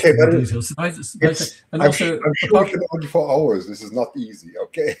details. I'm sure we can on for hours. This is not easy.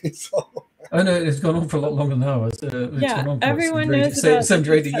 Okay, so. I know it's gone on for a lot longer now. It's gone on for everyone knows about 70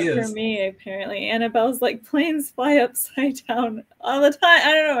 or 80 years. For me, apparently, Annabelle's like planes fly upside down all the time.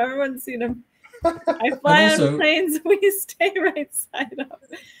 I don't know. Everyone's seen them. I fly on planes. We stay right side up.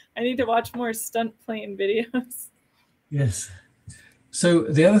 I need to watch more stunt plane videos. Yes. So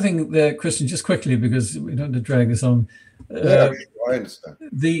the other thing there, Christian, just quickly, because we don't want to drag this on. I understand.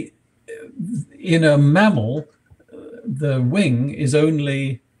 In a mammal, the wing is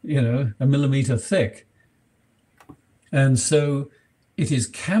only a millimeter thick, and so it is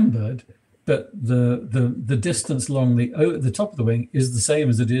cambered, but the distance along the top of the wing is the same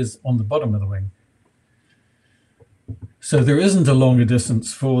as it is on the bottom of the wing. So there isn't a longer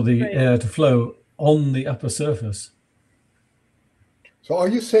distance for the air to flow on the upper surface. So are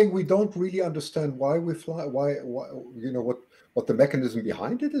you saying we don't really understand why we fly? Why what the mechanism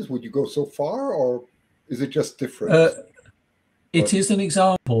behind it is? Would you go so far, or is it just different? It is an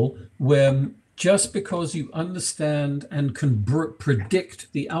example where just because you understand and can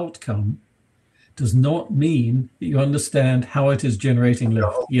predict the outcome does not mean that you understand how it is generating lift.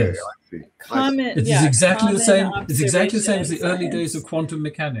 Okay, yes. It is exactly the same. It's exactly the same as the early days of quantum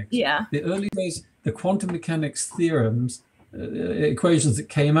mechanics. Yeah. The early days, the quantum mechanics theorems, equations that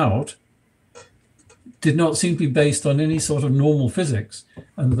came out did not seem to be based on any sort of normal physics.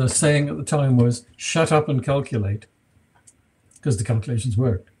 And the saying at the time was, shut up and calculate, because the calculations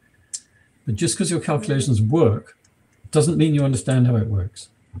worked. But just because your calculations work doesn't mean you understand how it works.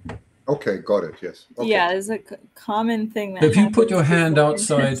 Okay, got it. Yes. Okay. Yeah, it's a common thing that. If you put your hand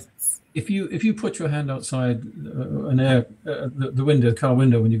outside, if you put your hand outside the window, car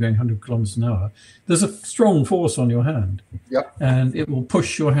window, when you're going 100 kilometers an hour, there's a strong force on your hand. Yeah. And it will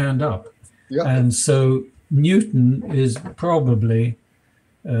push your hand up. Yeah. And so Newton is probably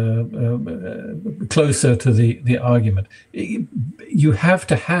closer to the argument. You have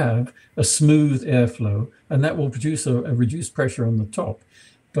to have a smooth airflow, and that will produce a reduced pressure on the top.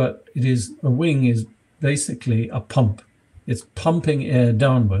 But a wing is basically a pump. It's pumping air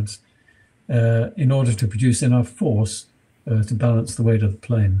downwards in order to produce enough force to balance the weight of the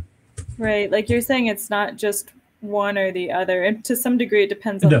plane. Right, like you're saying, it's not just one or the other, and to some degree it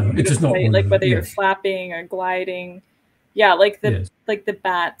depends on No, the it is not flight, one like of them, whether you're yes. flapping or gliding. Yeah, like the Yes. like the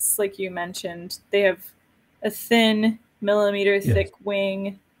bats, like you mentioned, they have a thin millimeter thick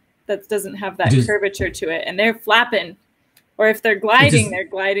wing that doesn't have that curvature to it, and they're flapping. Or if they're gliding, they're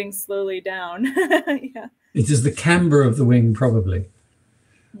gliding slowly down. Yeah. It is the camber of the wing, probably.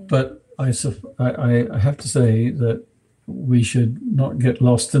 But I have to say that we should not get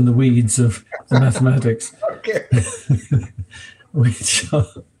lost in the weeds of the mathematics. Okay.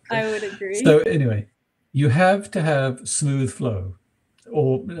 I would agree. So anyway, you have to have smooth flow,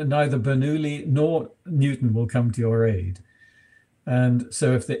 or neither Bernoulli nor Newton will come to your aid. And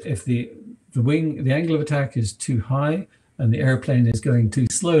so if the angle of attack is too high and the airplane is going too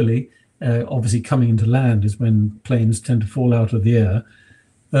slowly, obviously coming into land is when planes tend to fall out of the air,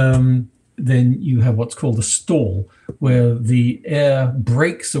 then you have what's called a stall, where the air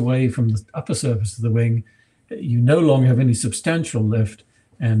breaks away from the upper surface of the wing. You no longer have any substantial lift,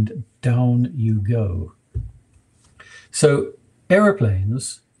 and down you go. So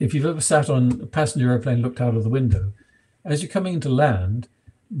aeroplanes, if you've ever sat on a passenger airplane, looked out of the window, as you're coming into land,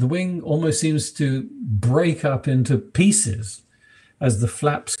 the wing almost seems to break up into pieces as the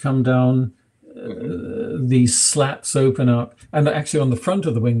flaps come down. These slats open up, and actually on the front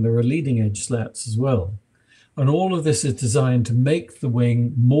of the wing there are leading edge slats as well, and all of this is designed to make the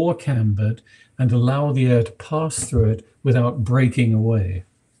wing more cambered and allow the air to pass through it without breaking away.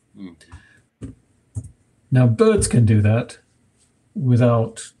 Now birds can do that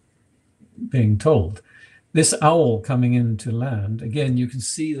without being told. This owl coming into land, again, you can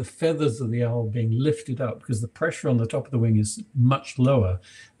see the feathers of the owl being lifted up because the pressure on the top of the wing is much lower,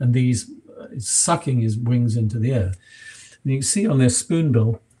 and it's sucking his wings into the air. And you can see on this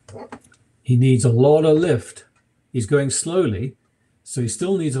spoonbill, he needs a lot of lift. He's going slowly, so he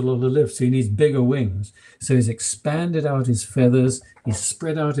still needs a lot of lift, so he needs bigger wings. So he's expanded out his feathers, he's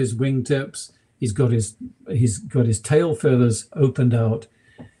spread out his wingtips, he's got his tail feathers opened out,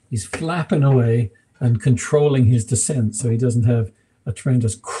 he's flapping away and controlling his descent so he doesn't have a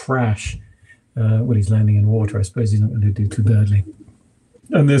tremendous crash when he's landing in water. I suppose he's not going to do too badly.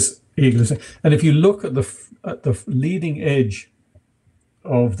 And this eagle is, and if you look at the leading edge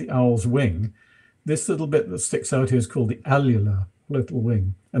of the owl's wing, this little bit that sticks out here is called the alveolar, little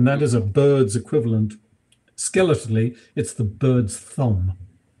wing, and that is a bird's equivalent. Skeletally, it's the bird's thumb,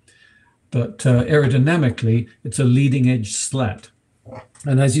 but aerodynamically, it's a leading edge slat.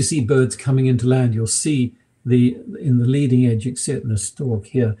 And as you see birds coming into land, you'll see in the leading edge, you can see it in the stalk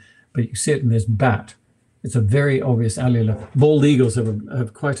here, but you see it in this bat. It's a very obvious alveolar. Bald eagles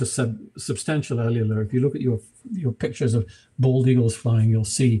have quite a substantial alveolar. If you look at your pictures of bald eagles flying, you'll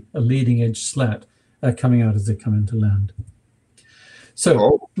see a leading edge slat coming out as they come into land.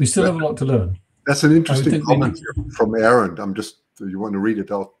 So we still have a lot to learn. That's an interesting comment here from Aaron. You want to read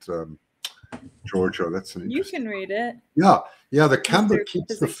it out, Georgia? That's an interesting. You can read it. Yeah. The camber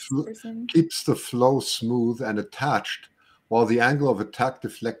keeps the flow smooth and attached, while the angle of attack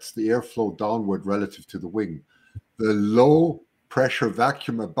deflects the airflow downward relative to the wing. The low pressure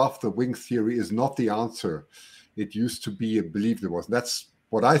vacuum above the wing theory is not the answer. It used to be believed it was. That's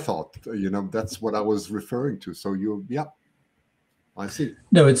what I thought. That's what I was referring to. So I see.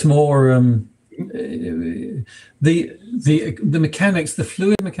 No, it's more the mechanics, the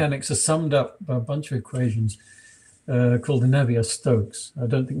fluid mechanics are summed up by a bunch of equations called the Navier-Stokes. I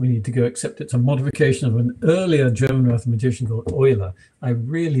don't think we need to go, except it's a modification of an earlier German mathematician called Euler. I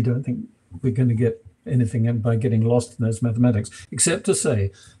really don't think we're going to get anything by getting lost in those mathematics, except to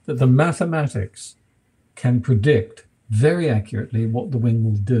say that the mathematics can predict very accurately what the wing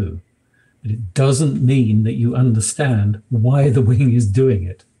will do. But it doesn't mean that you understand why the wing is doing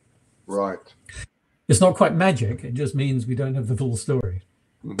it. Right. It's not quite magic. It just means we don't have the full story.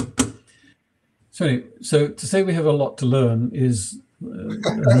 Mm-hmm. So to say we have a lot to learn is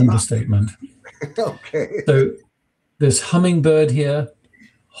an understatement. Okay. So this hummingbird here,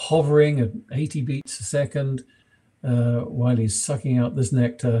 hovering at 80 beats a second while he's sucking out this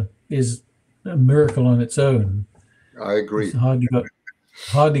nectar, is a miracle on its own. I agree. It's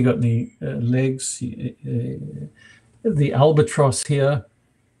hardly got any legs. The albatross here,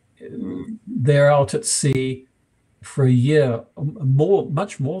 they're out at sea for a year,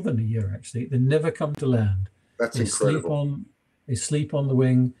 much more than a year actually. They never come to land. That's incredible. They sleep on the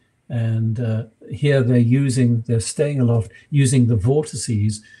wing, and here they're staying aloft using the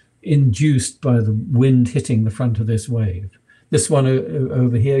vortices induced by the wind hitting the front of this wave. This one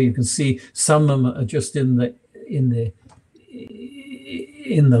over here, you can see some of them are just in the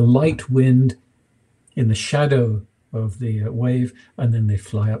in the light wind, in the shadow of the wave, and then they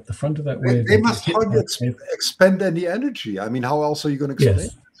fly up the front of that wave. They must hardly expend any energy. I mean, how else are you going to explain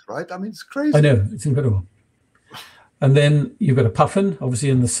this, right? I mean, it's crazy. I know, it's incredible. And then you've got a puffin. Obviously,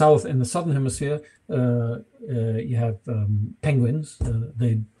 in the southern hemisphere, you have penguins.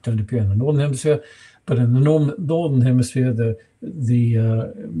 They don't appear in the northern hemisphere, but in the northern hemisphere, the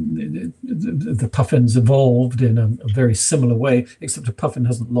puffins evolved in a very similar way, except a puffin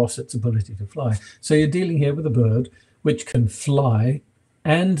hasn't lost its ability to fly. So you're dealing here with a bird which can fly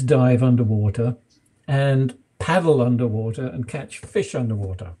and dive underwater and paddle underwater and catch fish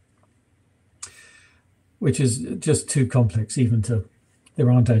underwater, which is just too complex even to, there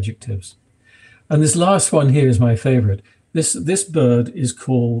aren't adjectives. And this last one here is my favorite. This bird is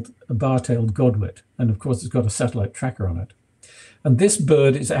called a bar-tailed godwit, and of course it's got a satellite tracker on it. And this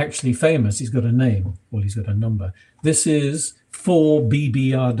bird is actually famous. He's got a name, well, he's got a number. This is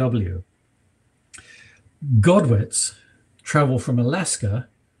 4BBRW. Godwits travel from Alaska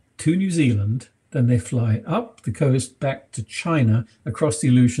to New Zealand, then they fly up the coast back to China, across the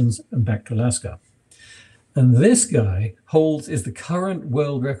Aleutians and back to Alaska. And this guy is the current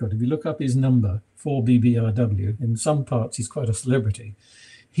world record. If you look up his number, 4BBRW, in some parts he's quite a celebrity.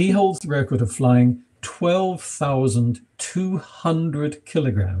 He holds the record of flying 12,200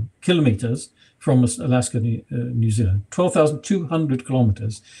 kilometers from Alaska to New Zealand, 12,200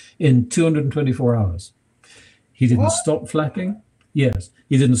 kilometers in 224 hours. He didn't stop flapping. Yes,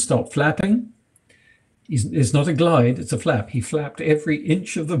 he didn't stop flapping. It's not a glide, it's a flap. He flapped every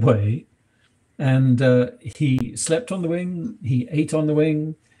inch of the way, and he slept on the wing, he ate on the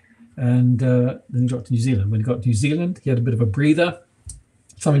wing, and then he got to New Zealand. When he got to New Zealand, he had a bit of a breather,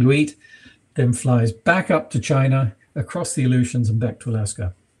 something to eat, then flies back up to China, across the Aleutians and back to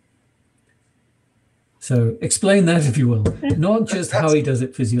Alaska. So explain that, if you will, not just how he does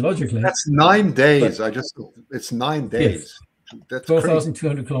it physiologically. That's 9 days. It's 9 days. Yes, that's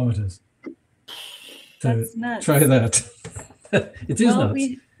 12,200 kilometers. So that's nuts. Try that. It is nuts.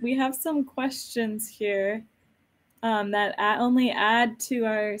 We have some questions here that only add to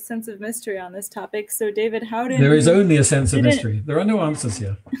our sense of mystery on this topic. So David Howden... There is only a sense of mystery. There are no answers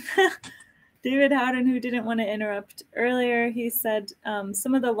here. David Howden, who didn't want to interrupt earlier, he said,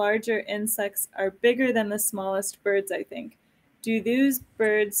 some of the larger insects are bigger than the smallest birds, I think. Do those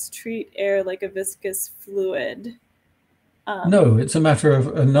birds treat air like a viscous fluid? No, it's a matter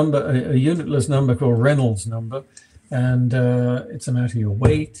of a unitless number called Reynolds number. And it's a matter of your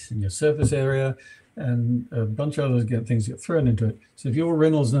weight and your surface area and a bunch of other things get thrown into it. So if your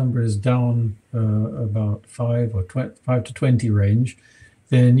Reynolds number is down about 5 to 20 range,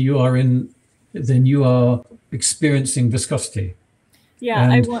 then you are experiencing viscosity.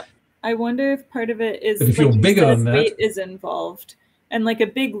 Yeah, I wonder if part of it is, but if you're bigger than that, weight is involved. And like a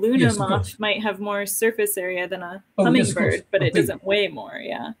big Luna moth might have more surface area than a hummingbird, but it doesn't weigh more,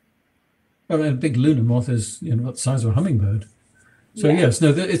 yeah. I mean, a big Luna moth is about the size of a hummingbird. So yes,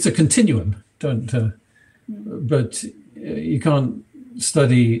 no, it's a continuum. But you can't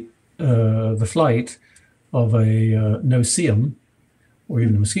study the flight of a no-see-um or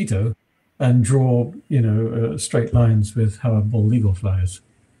even a mosquito and draw, straight lines with how a bald eagle flies.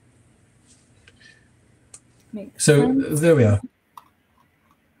 Makes so sense. There we are.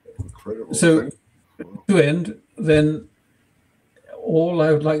 Incredible. So to end, then all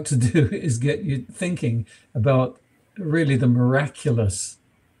I would like to do is get you thinking about really the miraculous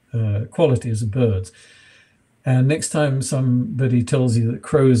qualities of birds. And next time somebody tells you that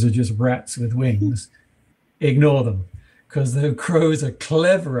crows are just rats with wings, ignore them, because the crows are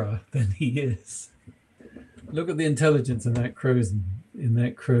cleverer than he is. Look at the intelligence in that crow's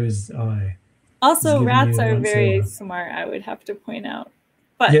eye. Also, rats are very smart, I would have to point out.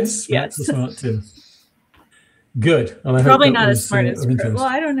 But yes, rats are smart too. Good. Well, probably not as smart as crows. Well,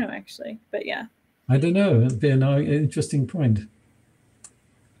 I don't know actually, but yeah. I don't know. That'd be an interesting point.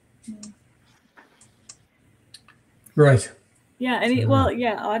 Right. Yeah.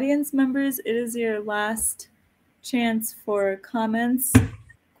 Audience members, it is your last chance for comments,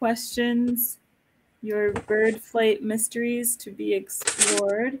 questions, your bird flight mysteries to be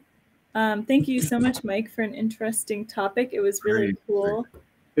explored. Thank you so much, Mike, for an interesting topic. It was really cool.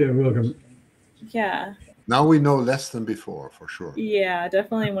 You're welcome. Yeah. Now we know less than before, for sure. Yeah,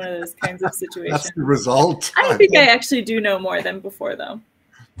 definitely one of those kinds of situations. That's the result. I think I actually do know more than before, though.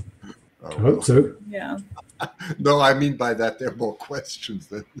 I hope so. Yeah. No, I mean by that there are more questions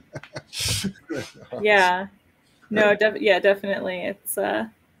than. Yeah. No. Definitely. It's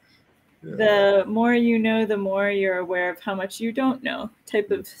the more you know, the more you're aware of how much you don't know.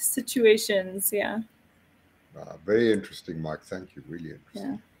 Type of situations. Yeah. Very interesting, Mike. Thank you. Really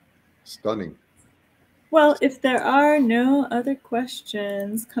interesting. Yeah. Stunning. Well, if there are no other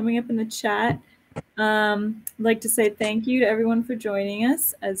questions coming up in the chat, I'd like to say thank you to everyone for joining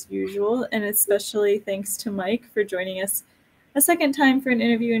us as usual, and especially thanks to Mike for joining us a second time for an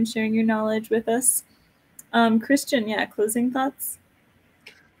interview and sharing your knowledge with us. Christian, yeah, closing thoughts?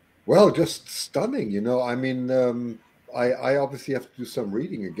 Well, just stunning. I mean, I obviously have to do some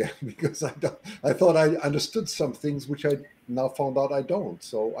reading again because I thought I understood some things which I now found out I don't.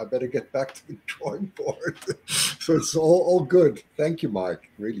 So I better get back to the drawing board. So it's all good. Thank you, Mike.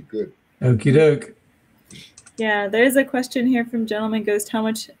 Really good. Okie doke. Yeah, there's a question here from Gentleman Ghost. How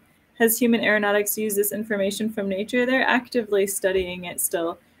much has human aeronautics used this information from nature? They're actively studying it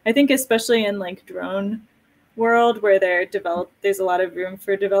still. I think especially in like drone world where there's a lot of room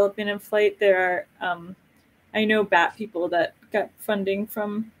for developing in flight. There are, I know bat people that got funding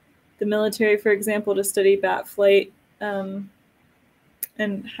from the military, for example, to study bat flight, and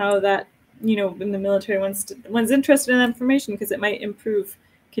how that, in the military one's interested in that information because it might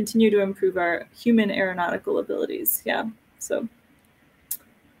continue to improve our human aeronautical abilities. Yeah, so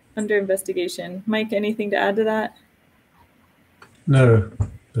under investigation. Mike, anything to add to that? No,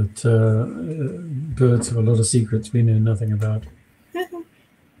 but birds have a lot of secrets we know nothing about.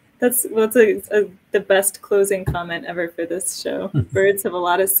 That's the best closing comment ever for this show. Birds have a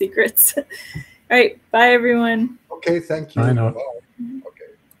lot of secrets. All right, bye everyone. Okay, thank you. Bye now. Bye.